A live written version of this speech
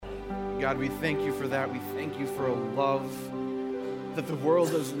God, we thank you for that. We thank you for a love that the world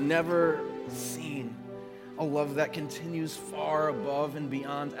has never seen, a love that continues far above and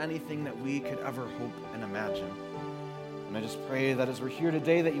beyond anything that we could ever hope and imagine. And I just pray that as we're here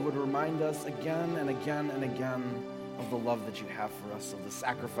today, that you would remind us again and again and again of the love that you have for us, of the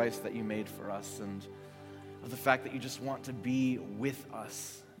sacrifice that you made for us, and of the fact that you just want to be with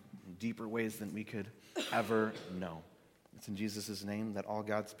us in deeper ways than we could ever know. It's in Jesus' name that all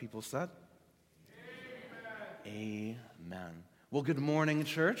God's people said. Amen. Amen. Well, good morning,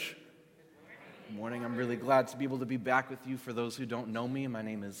 church. Good morning. I'm really glad to be able to be back with you. For those who don't know me, my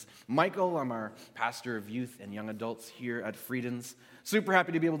name is Michael. I'm our pastor of youth and young adults here at Friedens. Super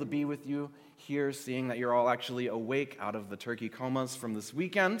happy to be able to be with you here, seeing that you're all actually awake out of the turkey comas from this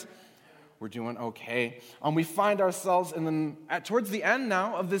weekend. We're doing okay. We find ourselves towards the end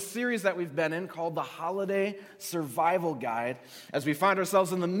now of this series that we've been in called the Holiday Survival Guide, as we find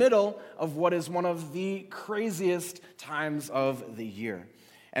ourselves in the middle of what is one of the craziest times of the year.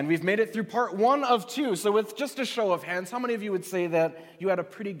 And we've made it through part 1 of 2. So with just a show of hands, how many of you would say that you had a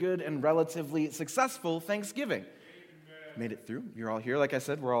pretty good and relatively successful Thanksgiving? Made it through. You're all here. Like I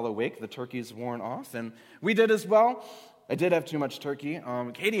said, we're all awake. The turkey's worn off, and we did as well. I did have too much turkey.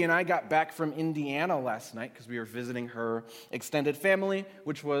 Katie and I got back from Indiana last night because we were visiting her extended family,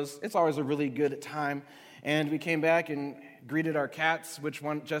 it's always a really good time. And we came back and greeted our cats, which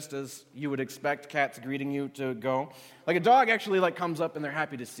one, just as you would expect cats greeting you to go. Like a dog actually comes up and they're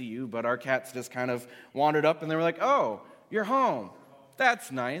happy to see you, but our cats just kind of wandered up and they were like, "Oh, you're home.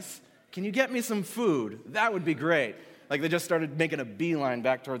 That's nice. Can you get me some food? That would be great." They just started making a beeline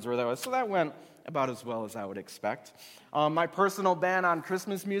back towards where that was. So that went about as well as I would expect. My personal ban on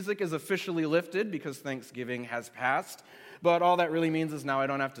Christmas music is officially lifted because Thanksgiving has passed. But all that really means is now I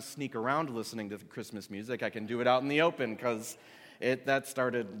don't have to sneak around listening to Christmas music. I can do it out in the open because that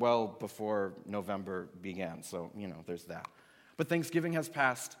started well before November began. So, there's that. But Thanksgiving has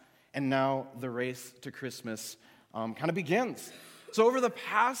passed, and now the race to Christmas kind of begins. So over the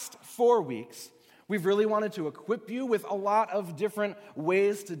past 4 weeks, we've really wanted to equip you with a lot of different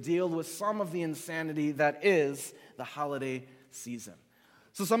ways to deal with some of the insanity that is the holiday season.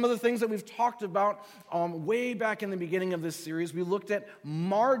 So some of the things that we've talked about way back in the beginning of this series, we looked at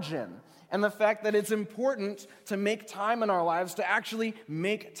margin and the fact that it's important to make time in our lives to actually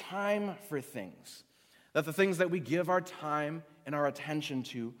make time for things. That the things that we give our time and our attention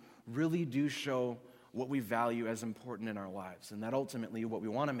to really do show what we value as important in our lives, and that ultimately what we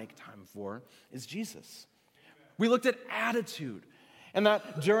want to make time for is Jesus. We looked at attitude, and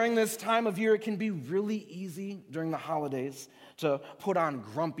that during this time of year, it can be really easy during the holidays to put on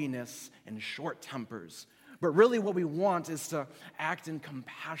grumpiness and short tempers. But really what we want is to act in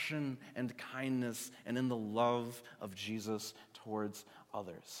compassion and kindness and in the love of Jesus towards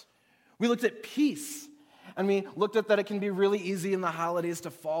others. We looked at peace. And we looked at that it can be really easy in the holidays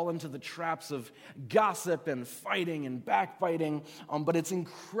to fall into the traps of gossip and fighting and backbiting, but it's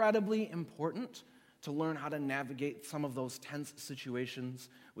incredibly important to learn how to navigate some of those tense situations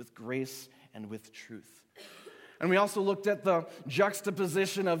with grace and with truth. And we also looked at the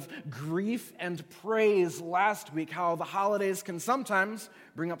juxtaposition of grief and praise last week, how the holidays can sometimes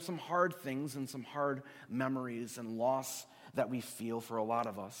bring up some hard things and some hard memories and loss that we feel for a lot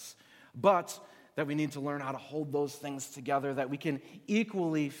of us. But that we need to learn how to hold those things together, that we can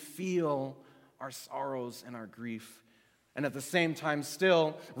equally feel our sorrows and our grief, and at the same time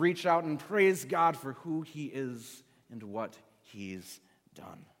still reach out and praise God for who He is and what He's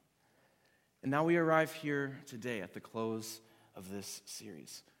done. And now we arrive here today at the close of this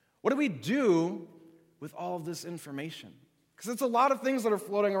series. What do we do with all of this information? Because it's a lot of things that are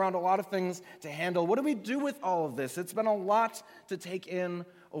floating around, a lot of things to handle. What do we do with all of this? It's been a lot to take in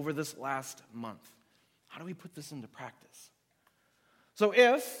over this last month. How do we put this into practice? So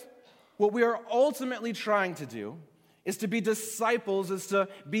if what we are ultimately trying to do is to be disciples, is to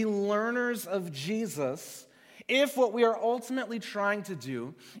be learners of Jesus, if what we are ultimately trying to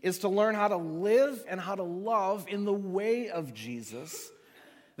do is to learn how to live and how to love in the way of Jesus,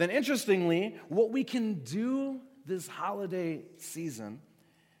 then interestingly, what we can do this holiday season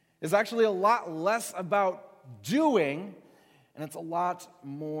is actually a lot less about doing, and it's a lot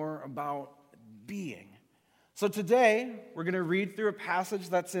more about being. So today, we're going to read through a passage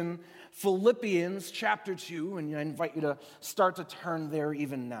that's in Philippians chapter 2, and I invite you to start to turn there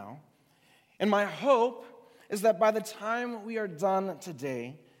even now. And my hope is that by the time we are done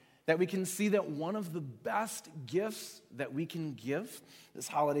today, that we can see that one of the best gifts that we can give this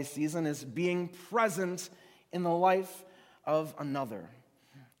holiday season is being present in the life of another.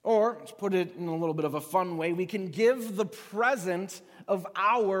 Or, to put it in a little bit of a fun way, we can give the present of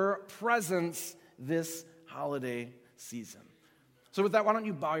our presence this holiday season. So with that, why don't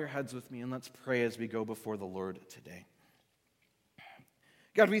you bow your heads with me and let's pray as we go before the Lord today.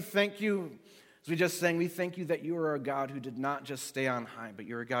 God, we thank you, as we just sang, we thank you that you are a God who did not just stay on high, but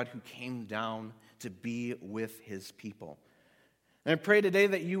you're a God who came down to be with his people. And I pray today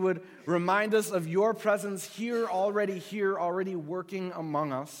that you would remind us of your presence here, already working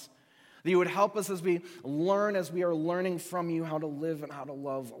among us. That you would help us as we are learning from you how to live and how to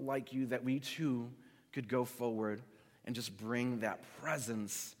love like you, that we too could go forward and just bring that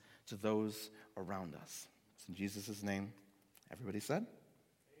presence to those around us. It's in Jesus' name, everybody said?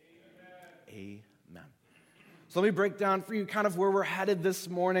 Amen. Amen. So let me break down for you kind of where we're headed this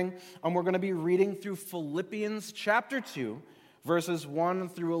morning. We're going to be reading through Philippians chapter 2, verses 1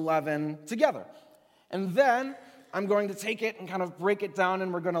 through 11 together. And then I'm going to take it and kind of break it down,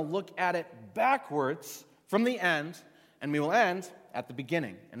 and we're going to look at it backwards from the end, and we will end at the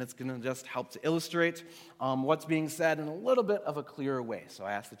beginning. And it's going to just help to illustrate what's being said in a little bit of a clearer way. So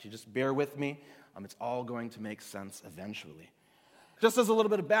I ask that you just bear with me. It's all going to make sense eventually. Just as a little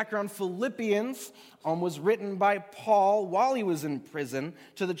bit of background, Philippians was written by Paul while he was in prison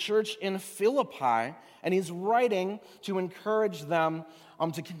to the church in Philippi, and he's writing to encourage them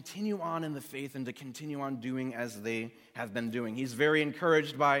to continue on in the faith and to continue on doing as they have been doing. He's very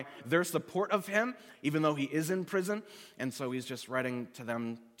encouraged by their support of him, even though he is in prison, and so he's just writing to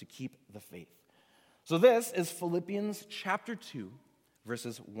them to keep the faith. So this is Philippians chapter 2,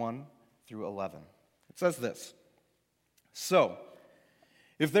 verses 1 through 11. It says this: So,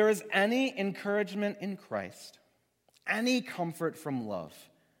 if there is any encouragement in Christ, any comfort from love,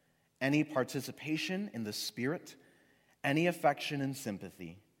 any participation in the Spirit, any affection and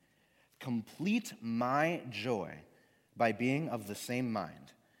sympathy, complete my joy by being of the same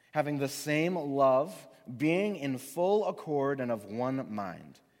mind, having the same love, being in full accord and of one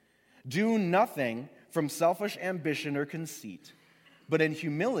mind. Do nothing from selfish ambition or conceit, but in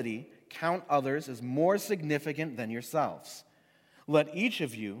humility count others as more significant than yourselves. Let each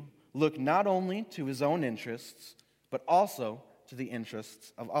of you look not only to his own interests, but also to the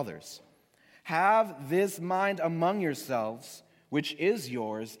interests of others. Have this mind among yourselves, which is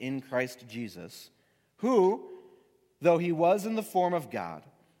yours in Christ Jesus, who, though he was in the form of God,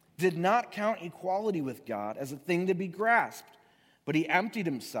 did not count equality with God as a thing to be grasped, but he emptied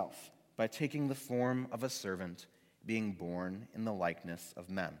himself by taking the form of a servant, being born in the likeness of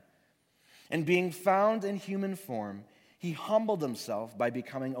men. And being found in human form, he humbled himself by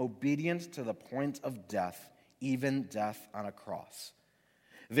becoming obedient to the point of death, even death on a cross.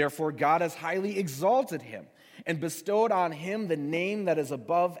 Therefore, God has highly exalted him and bestowed on him the name that is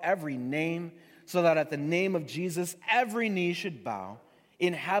above every name, so that at the name of Jesus every knee should bow,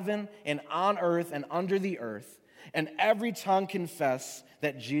 in heaven and on earth and under the earth, and every tongue confess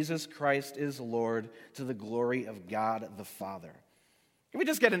that Jesus Christ is Lord, to the glory of God the Father. Can we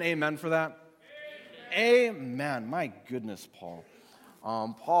just get an amen for that? Amen. My goodness, Paul.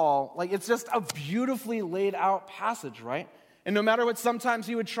 Paul, it's just a beautifully laid out passage, right? And no matter what sometimes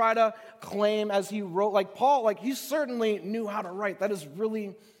he would try to claim as he wrote, Paul, he certainly knew how to write. That is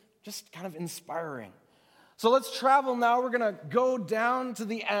really just kind of inspiring. So let's travel now. We're going to go down to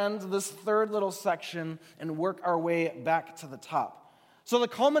the end of this third little section and work our way back to the top. So the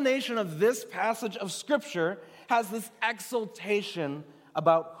culmination of this passage of Scripture has this exaltation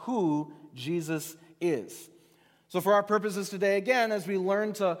about who Jesus is. So for our purposes today, again, as we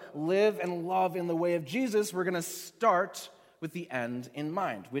learn to live and love in the way of Jesus, we're going to start with the end in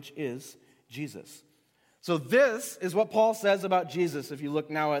mind, which is Jesus. So this is what Paul says about Jesus, if you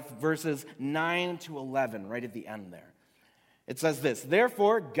look now at verses 9 to 11, right at the end there. It says this: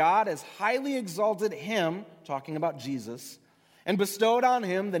 Therefore, God has highly exalted him, talking about Jesus, and bestowed on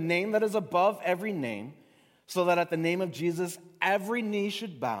him the name that is above every name, so that at the name of Jesus every knee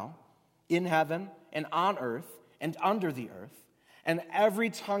should bow, in heaven and on earth and under the earth, and every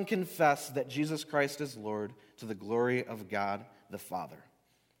tongue confess that Jesus Christ is Lord, to the glory of God the Father.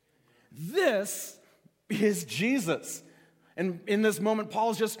 This is Jesus. And in this moment,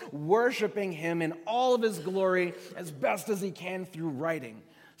 Paul's just worshiping him in all of his glory as best as he can through writing.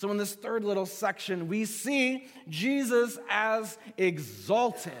 So in this third little section, we see Jesus as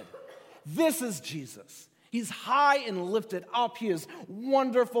exalted. This is Jesus. He's high and lifted up. He is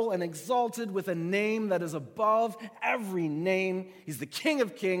wonderful and exalted with a name that is above every name. He's the King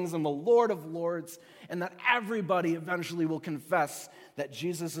of Kings and the Lord of Lords, and that everybody eventually will confess that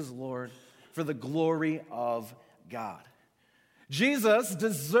Jesus is Lord for the glory of God. Jesus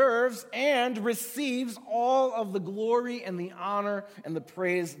deserves and receives all of the glory and the honor and the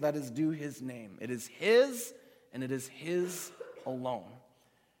praise that is due his name. It is his, and it is his alone.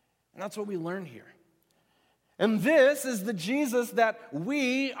 And that's what we learn here. And this is the Jesus that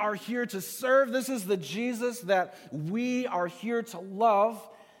we are here to serve. This is the Jesus that we are here to love.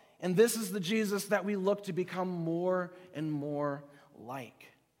 And this is the Jesus that we look to become more and more like.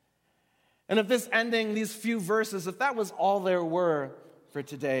 And if this ending, these few verses, if that was all there were for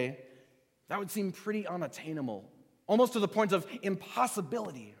today, that would seem pretty unattainable, almost to the point of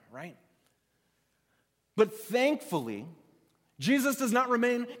impossibility, right? But thankfully, Jesus does not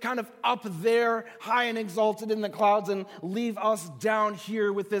remain kind of up there, high and exalted in the clouds, and leave us down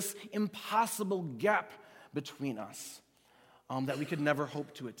here with this impossible gap between us that we could never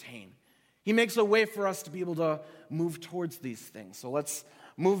hope to attain. He makes a way for us to be able to move towards these things. So let's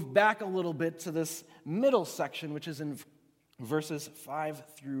move back a little bit to this middle section, which is in verses 5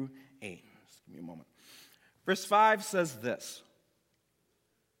 through 8. Just give me a moment. Verse 5 says this: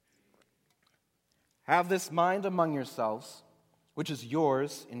 "Have this mind among yourselves, which is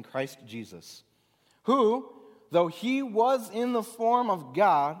yours in Christ Jesus, who, though he was in the form of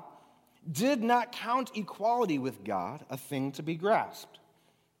God, did not count equality with God a thing to be grasped,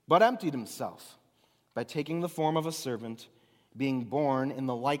 but emptied himself by taking the form of a servant, being born in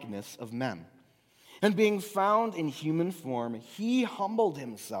the likeness of men. And being found in human form, he humbled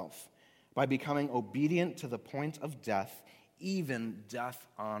himself by becoming obedient to the point of death, even death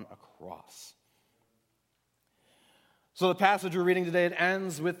on a cross." So the passage we're reading today, it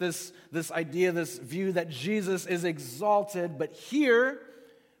ends with this idea, this view that Jesus is exalted, but here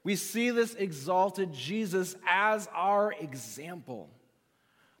we see this exalted Jesus as our example.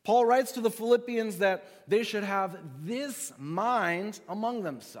 Paul writes to the Philippians that they should have this mind among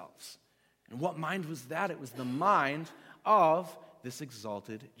themselves. And what mind was that? It was the mind of this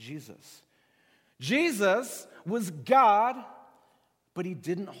exalted Jesus. Jesus was God, but he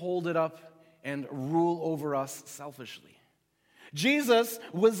didn't hold it up and rule over us selfishly. Jesus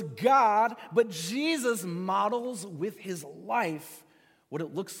was God, but Jesus models with his life what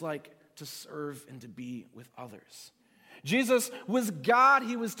it looks like to serve and to be with others. Jesus was God.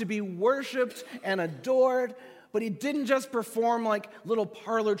 He was to be worshiped and adored, but he didn't just perform like little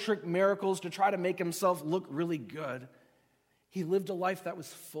parlor trick miracles to try to make himself look really good. He lived a life that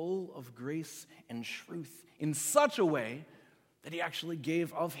was full of grace and truth in such a way that he actually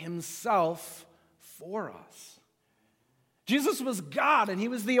gave of himself for us. Jesus was God, and he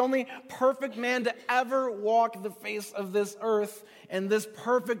was the only perfect man to ever walk the face of this earth, and this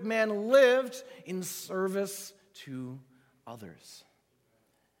perfect man lived in service to others.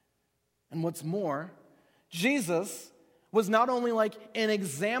 And what's more, Jesus was not only like an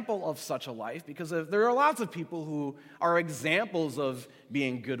example of such a life, because there are lots of people who are examples of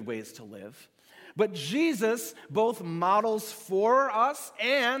being good ways to live, but Jesus both models for us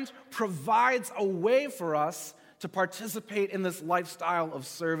and provides a way for us to participate in this lifestyle of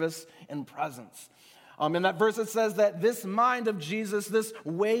service and presence. In that verse it says that this mind of Jesus, this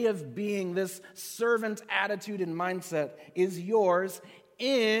way of being, this servant attitude and mindset is yours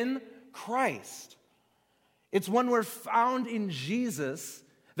in Christ. It's when we're found in Jesus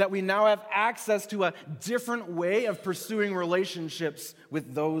that we now have access to a different way of pursuing relationships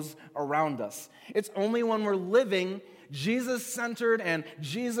with those around us. It's only when we're living Jesus-centered and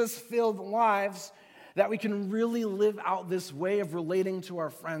Jesus-filled lives that we can really live out this way of relating to our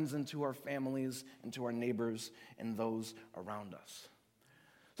friends and to our families and to our neighbors and those around us.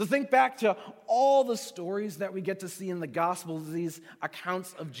 So think back to all the stories that we get to see in the Gospels, these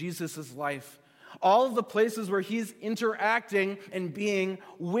accounts of Jesus' life. All of the places where he's interacting and being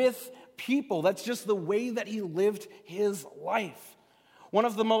with people. That's just the way that he lived his life. One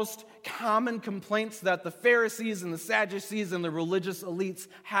of the most common complaints that the Pharisees and the Sadducees and the religious elites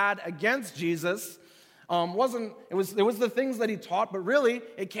had against Jesus it was the things that he taught, but really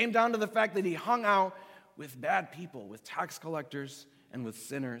it came down to the fact that he hung out with bad people, with tax collectors and with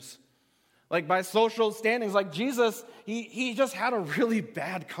sinners. Like by social standings, like Jesus, he just had a really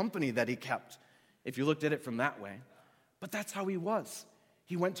bad company that he kept, if you looked at it from that way. But that's how he was.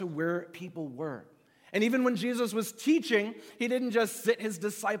 He went to where people were. And even when Jesus was teaching, he didn't just sit his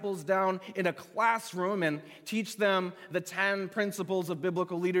disciples down in a classroom and teach them the 10 principles of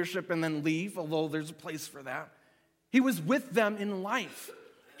biblical leadership and then leave, although there's a place for that. He was with them in life.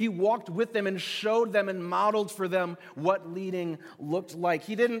 He walked with them and showed them and modeled for them what leading looked like.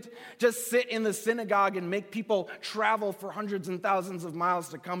 He didn't just sit in the synagogue and make people travel for hundreds and thousands of miles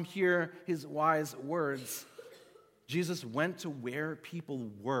to come hear his wise words. Jesus went to where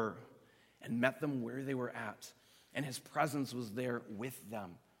people were and met them where they were at. and his presence was there with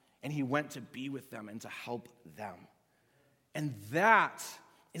them, and he went to be with them and to help them. And that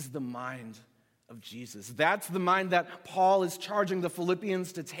is the mind of Jesus. That's the mind that Paul is charging the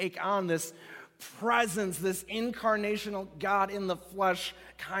Philippians to take on, this presence, this incarnational God in the flesh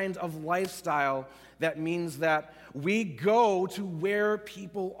kind of lifestyle that means that we go to where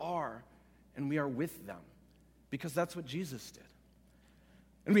people are and we are with them, because that's what Jesus did.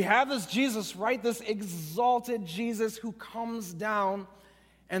 And we have this Jesus, right? This exalted Jesus who comes down,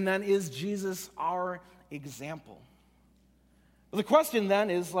 and then is Jesus our example? Well, the question then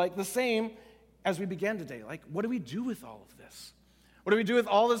is like the same as we began today. Like, what do we do with all of this? What do we do with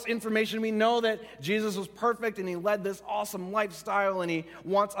all this information? We know that Jesus was perfect and he led this awesome lifestyle and he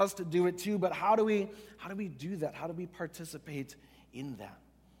wants us to do it too, but how do we do that? How do we participate in that?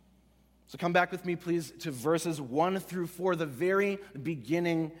 So come back with me, please, to verses 1 through 4, the very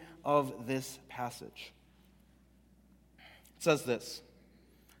beginning of this passage. It says this: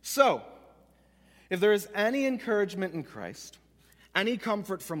 "So, if there is any encouragement in Christ, any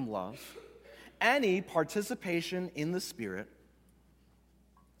comfort from love, any participation in the Spirit,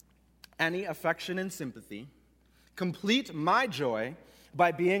 any affection and sympathy, complete my joy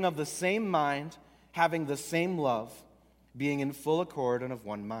by being of the same mind, having the same love, being in full accord and of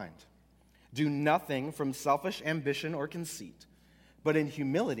one mind. Do nothing from selfish ambition or conceit, but in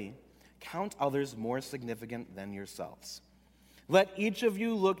humility count others more significant than yourselves. Let each of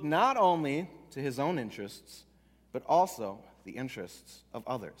you look not only to his own interests, but also the interests of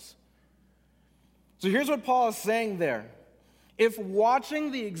others." So here's what Paul is saying there. If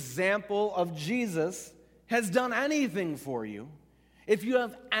watching the example of Jesus has done anything for you, if you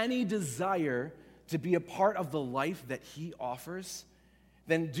have any desire to be a part of the life that he offers,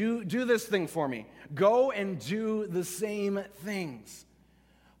 then do this thing for me. Go and do the same things.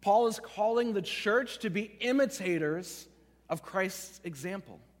 Paul is calling the church to be imitators of Christ's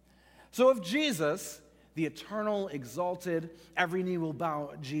example. So if Jesus, the eternal, exalted, every knee will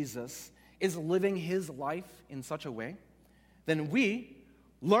bow Jesus, is living his life in such a way, then we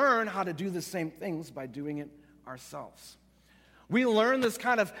learn how to do the same things by doing it ourselves. We learn this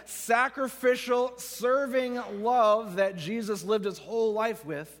kind of sacrificial, serving love that Jesus lived his whole life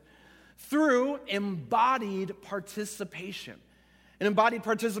with through embodied participation. And embodied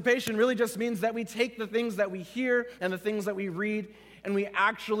participation really just means that we take the things that we hear and the things that we read, and we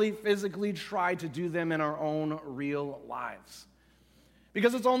actually physically try to do them in our own real lives.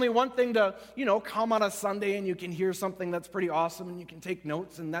 Because it's only one thing to, come on a Sunday and you can hear something that's pretty awesome and you can take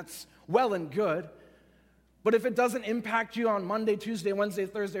notes, and that's well and good. But if it doesn't impact you on Monday, Tuesday, Wednesday,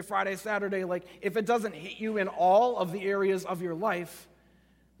 Thursday, Friday, Saturday, if it doesn't hit you in all of the areas of your life,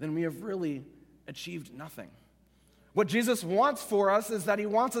 then we have really achieved nothing. What Jesus wants for us is that he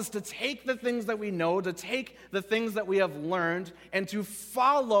wants us to take the things that we know, to take the things that we have learned, and to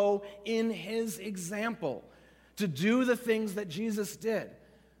follow in his example, to do the things that Jesus did.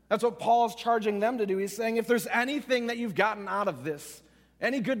 That's what Paul is charging them to do. He's saying, if there's anything that you've gotten out of this,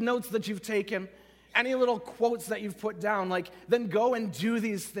 any good notes that you've taken, any little quotes that you've put down, then go and do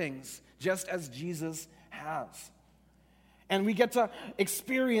these things, just as Jesus has. And we get to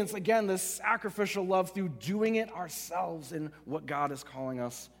experience, again, this sacrificial love through doing it ourselves in what God is calling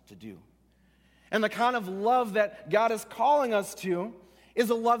us to do. And the kind of love that God is calling us to is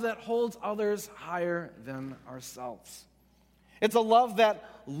a love that holds others higher than ourselves. It's a love that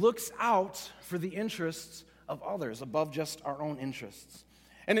looks out for the interests of others above just our own interests.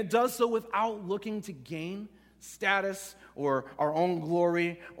 And it does so without looking to gain status or our own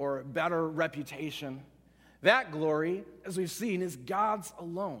glory or better reputation. That glory, as we've seen, is God's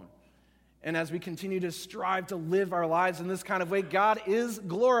alone. And as we continue to strive to live our lives in this kind of way, God is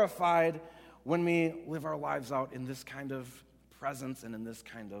glorified when we live our lives out in this kind of presence and in this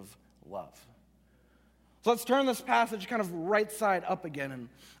kind of love. So let's turn this passage kind of right side up again and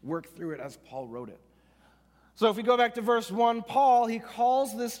work through it as Paul wrote it. So if we go back to verse 1, Paul, he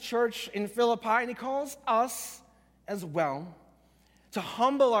calls this church in Philippi, and he calls us as well to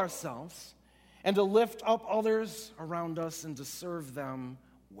humble ourselves and to lift up others around us and to serve them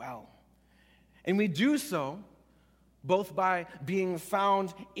well. And we do so both by being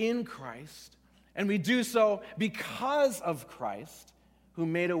found in Christ, and we do so because of Christ, who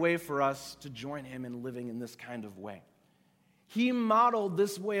made a way for us to join him in living in this kind of way. He modeled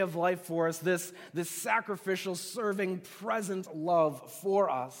this way of life for us, this sacrificial, serving, present love for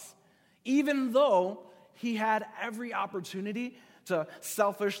us, even though he had every opportunity to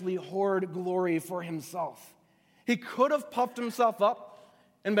selfishly hoard glory for himself. He could have puffed himself up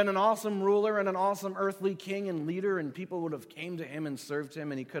and been an awesome ruler and an awesome earthly king and leader, and people would have came to him and served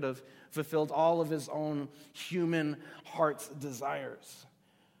him, and he could have fulfilled all of his own human heart's desires.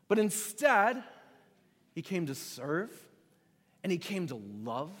 But instead, he came to serve, and he came to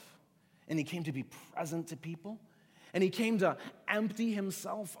love, and he came to be present to people, and he came to empty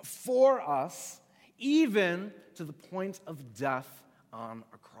himself for us, even to the point of death on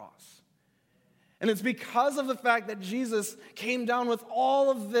a cross. And it's because of the fact that Jesus came down with all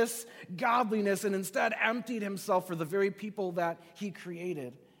of this godliness and instead emptied himself for the very people that he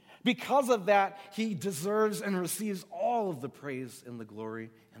created. Because of that, he deserves and receives all of the praise and the glory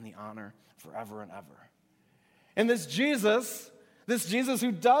and the honor forever and ever. And this Jesus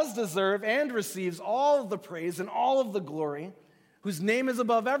who does deserve and receives all of the praise and all of the glory, whose name is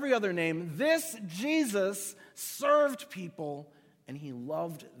above every other name, this Jesus served people and he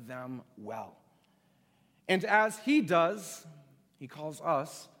loved them well. And as he does, he calls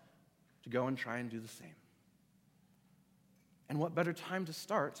us to go and try and do the same. And what better time to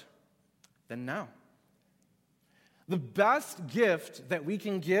start than now? The best gift that we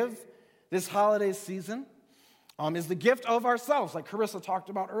can give this holiday season is the gift of ourselves, like Carissa talked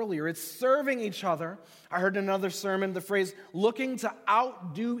about earlier. It's serving each other. I heard in another sermon the phrase, looking to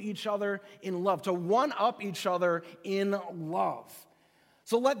outdo each other in love, to one-up each other in love.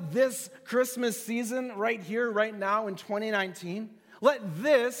 So let this Christmas season right here, right now in 2019, let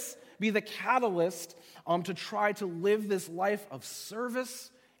this be the catalyst to try to live this life of service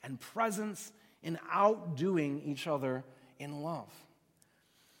and presence in outdoing each other in love.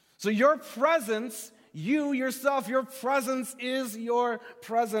 So your presence, you yourself, your presence is your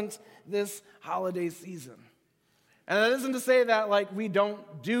present this holiday season. And that isn't to say that like we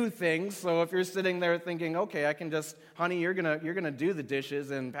don't do things. So if you're sitting there thinking, okay, I can just, honey, you're gonna do the dishes,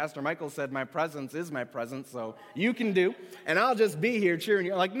 and Pastor Michael said my presence is my presence, so you can do, and I'll just be here cheering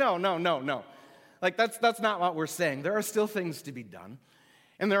you. Like, no. Like that's not what we're saying. There are still things to be done,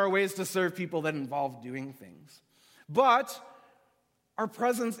 and there are ways to serve people that involve doing things. But our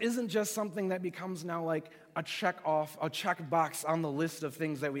presence isn't just something that becomes now like a check box on the list of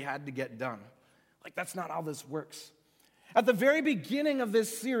things that we had to get done. Like, that's not how this works. At the very beginning of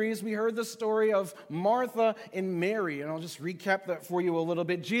this series, we heard the story of Martha and Mary, and I'll just recap that for you a little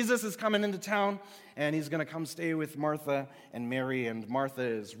bit. Jesus is coming into town, and he's going to come stay with Martha and Mary, and Martha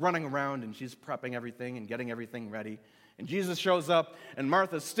is running around, and she's prepping everything and getting everything ready. And Jesus shows up, and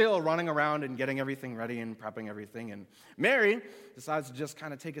Martha's still running around and getting everything ready and prepping everything, and Mary decides to just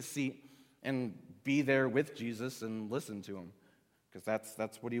kind of take a seat and be there with Jesus and listen to him. Because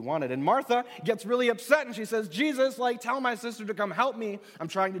that's what he wanted. And Martha gets really upset, and she says, Jesus, tell my sister to come help me. I'm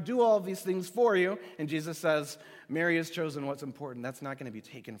trying to do all of these things for you. And Jesus says, Mary has chosen what's important. That's not going to be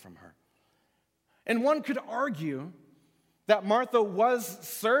taken from her. And one could argue that Martha was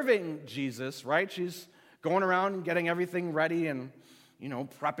serving Jesus, right? She's going around and getting everything ready and,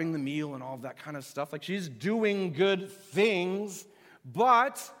 prepping the meal and all of that kind of stuff. Like, she's doing good things,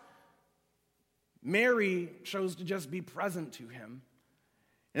 but Mary chose to just be present to him.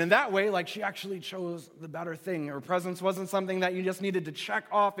 And in that way, she actually chose the better thing. Her presence wasn't something that you just needed to check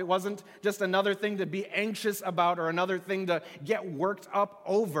off. It wasn't just another thing to be anxious about or another thing to get worked up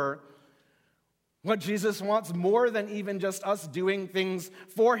over. What Jesus wants more than even just us doing things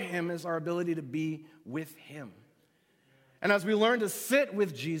for him is our ability to be with him. And as we learn to sit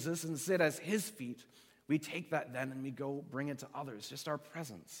with Jesus and sit as his feet, we take that then and we go bring it to others, just our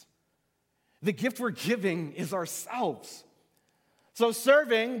presence. The gift we're giving is ourselves. So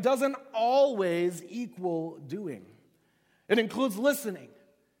serving doesn't always equal doing. It includes listening.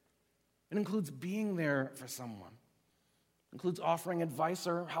 It includes being there for someone. It includes offering advice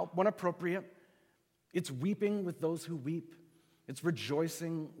or help when appropriate. It's weeping with those who weep. It's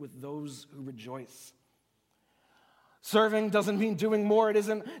rejoicing with those who rejoice. Serving doesn't mean doing more. It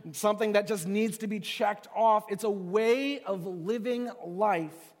isn't something that just needs to be checked off. It's a way of living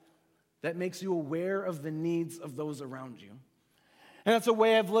life that makes you aware of the needs of those around you. And it's a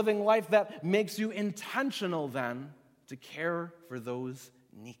way of living life that makes you intentional then to care for those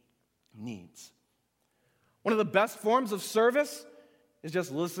needs. One of the best forms of service is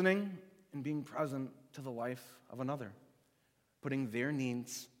just listening and being present to the life of another, putting their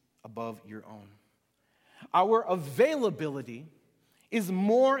needs above your own. Our availability is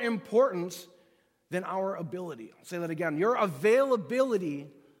more important than our ability. I'll say that again. Your availability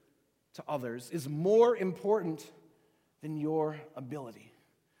to others is more important than your ability.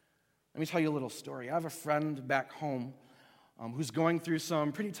 Let me tell you a little story. I have a friend back home who's going through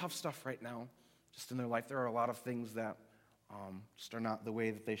some pretty tough stuff right now. Just in their life, there are a lot of things that just are not the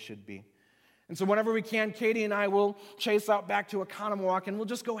way that they should be. And so whenever we can, Katie and I will chase out back to Oconomowoc, and we'll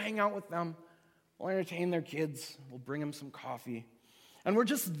just go hang out with them. We'll entertain their kids. We'll bring them some coffee. And we're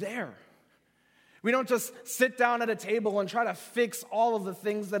just there. We don't just sit down at a table and try to fix all of the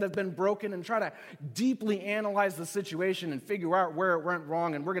things that have been broken and try to deeply analyze the situation and figure out where it went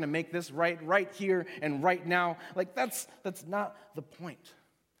wrong, and we're going to make this right here and right now. Like, that's not the point.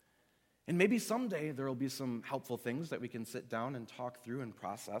 And maybe someday there will be some helpful things that we can sit down and talk through and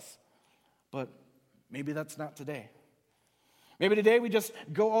process, but maybe that's not today. Maybe today we just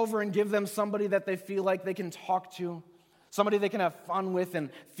go over and give them somebody that they feel like they can talk to, somebody they can have fun with and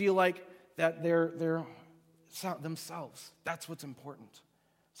feel like that they're themselves. That's what's important.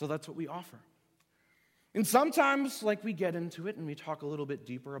 So that's what we offer. And sometimes, like, we get into it and we talk a little bit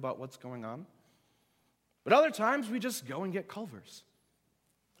deeper about what's going on. But other times, we just go and get Culver's.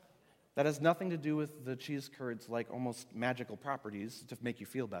 That has nothing to do with the cheese curds, like almost magical properties to make you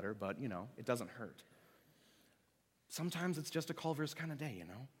feel better, but, it doesn't hurt. Sometimes it's just a Culver's kind of day,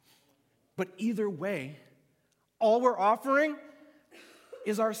 But either way, all we're offering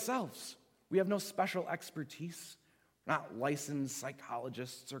is ourselves. We have no special expertise. We're not licensed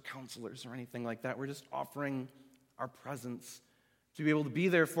psychologists or counselors or anything like that. We're just offering our presence to be able to be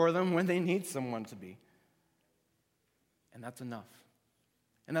there for them when they need someone to be. And that's enough.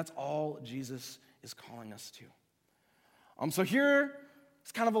 And that's all Jesus is calling us to. So here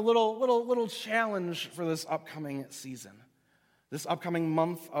it's kind of a little challenge for this upcoming season, this upcoming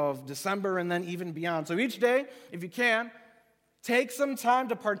month of December and then even beyond. So each day, if you can, take some time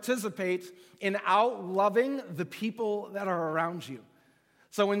to participate in out-loving the people that are around you.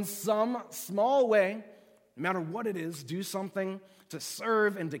 So in some small way, no matter what it is, do something to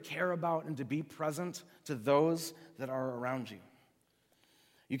serve and to care about and to be present to those that are around you.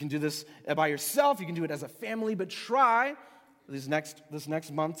 You can do this by yourself, you can do it as a family, but try this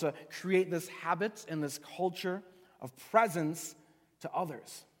next month to create this habit and this culture of presence to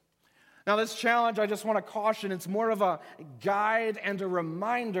others. Now, this challenge, I just want to caution, it's more of a guide and a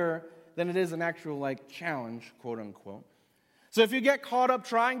reminder than it is an actual, challenge, quote unquote. So if you get caught up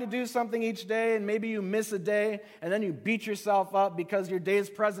trying to do something each day and maybe you miss a day and then you beat yourself up because your days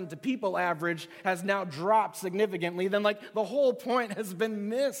present to people average has now dropped significantly, then the whole point has been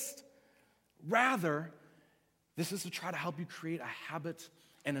missed. Rather, this is to try to help you create a habit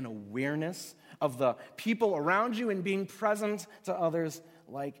and an awareness of the people around you and being present to others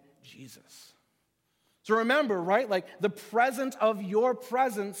like Jesus. So remember, right? The present of your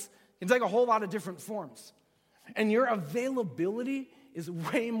presence can take a whole lot of different forms. And your availability is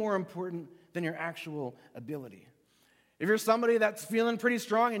way more important than your actual ability. If you're somebody that's feeling pretty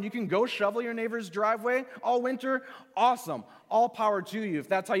strong and you can go shovel your neighbor's driveway all winter, awesome. All power to you. If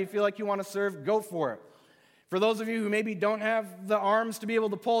that's how you feel like you want to serve, go for it. For those of you who maybe don't have the arms to be able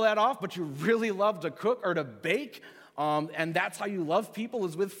to pull that off, but you really love to cook or to bake, and that's how you love people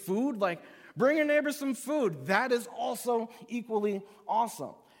is with food, bring your neighbor some food. That is also equally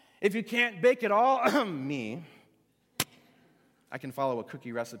awesome. If you can't bake at all, I can follow a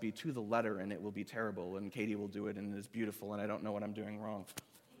cookie recipe to the letter and it will be terrible, and Katie will do it and it is beautiful and I don't know what I'm doing wrong.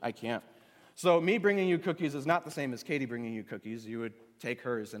 I can't. So me bringing you cookies is not the same as Katie bringing you cookies. You would take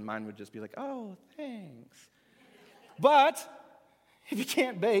hers and mine would just be like, oh, thanks. But if you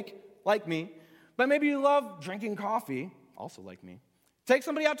can't bake, like me, but maybe you love drinking coffee, also like me, take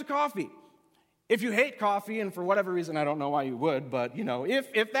somebody out to coffee. If you hate coffee, and for whatever reason, I don't know why you would, but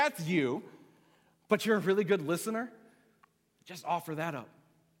if that's you, but you're a really good listener, just offer that up.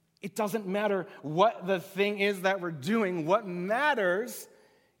 It doesn't matter what the thing is that we're doing. What matters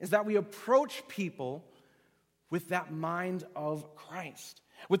is that we approach people with that mind of Christ,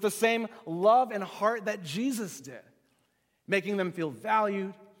 with the same love and heart that Jesus did, making them feel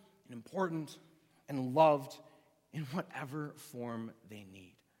valued and important and loved in whatever form they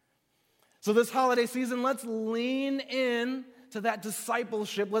need. So this holiday season, let's lean in to that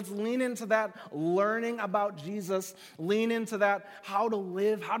discipleship. Let's lean into that learning about Jesus, lean into that how to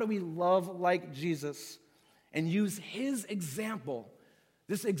live, how do we love like Jesus, and use his example,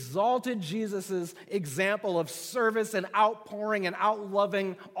 this exalted Jesus' example of service and outpouring and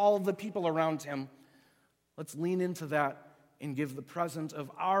outloving all of the people around him. Let's lean into that and give the present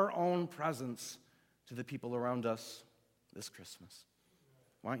of our own presence to the people around us this Christmas.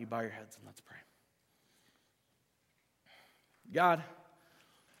 Why don't you bow your heads and let's pray. God,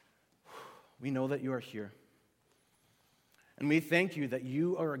 we know that you are here. And we thank you that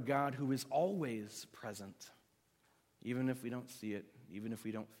you are a God who is always present, even if we don't see it, even if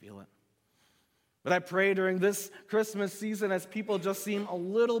we don't feel it. But I pray during this Christmas season, as people just seem a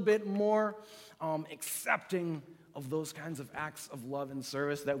little bit more accepting of those kinds of acts of love and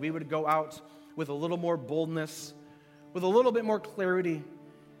service, that we would go out with a little more boldness, with a little bit more clarity,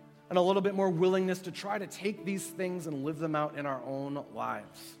 and a little bit more willingness to try to take these things and live them out in our own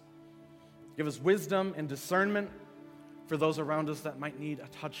lives. Give us wisdom and discernment for those around us that might need a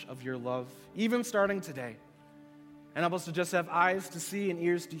touch of your love, even starting today. And help us to just have eyes to see and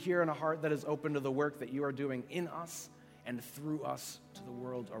ears to hear and a heart that is open to the work that you are doing in us and through us to the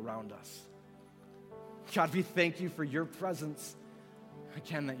world around us. God, we thank you for your presence.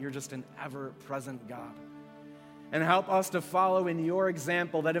 Again, that you're just an ever-present God. And help us to follow in your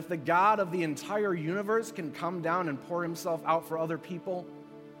example that if the God of the entire universe can come down and pour himself out for other people,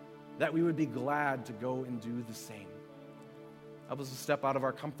 that we would be glad to go and do the same. Help us to step out of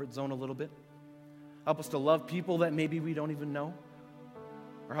our comfort zone a little bit. Help us to love people that maybe we don't even know.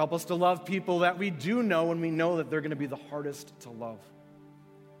 Or help us to love people that we do know and we know that they're going to be the hardest to love.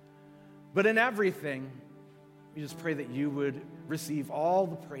 But in everything, we just pray that you would receive all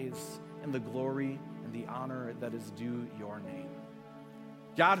the praise and the glory and the honor that is due your name.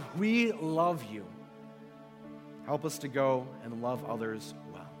 God, we love you. Help us to go and love others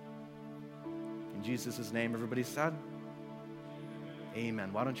well. In Jesus' name, everybody said,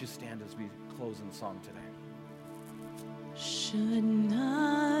 amen. Why don't you stand as we close in song today? Should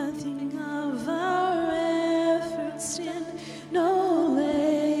nothing of our efforts stand, no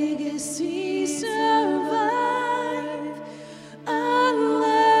legacy survive,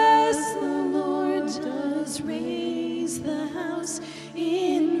 unless the Lord does raise the house,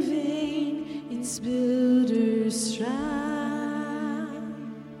 in vain its builders strive.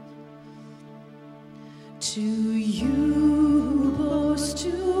 To you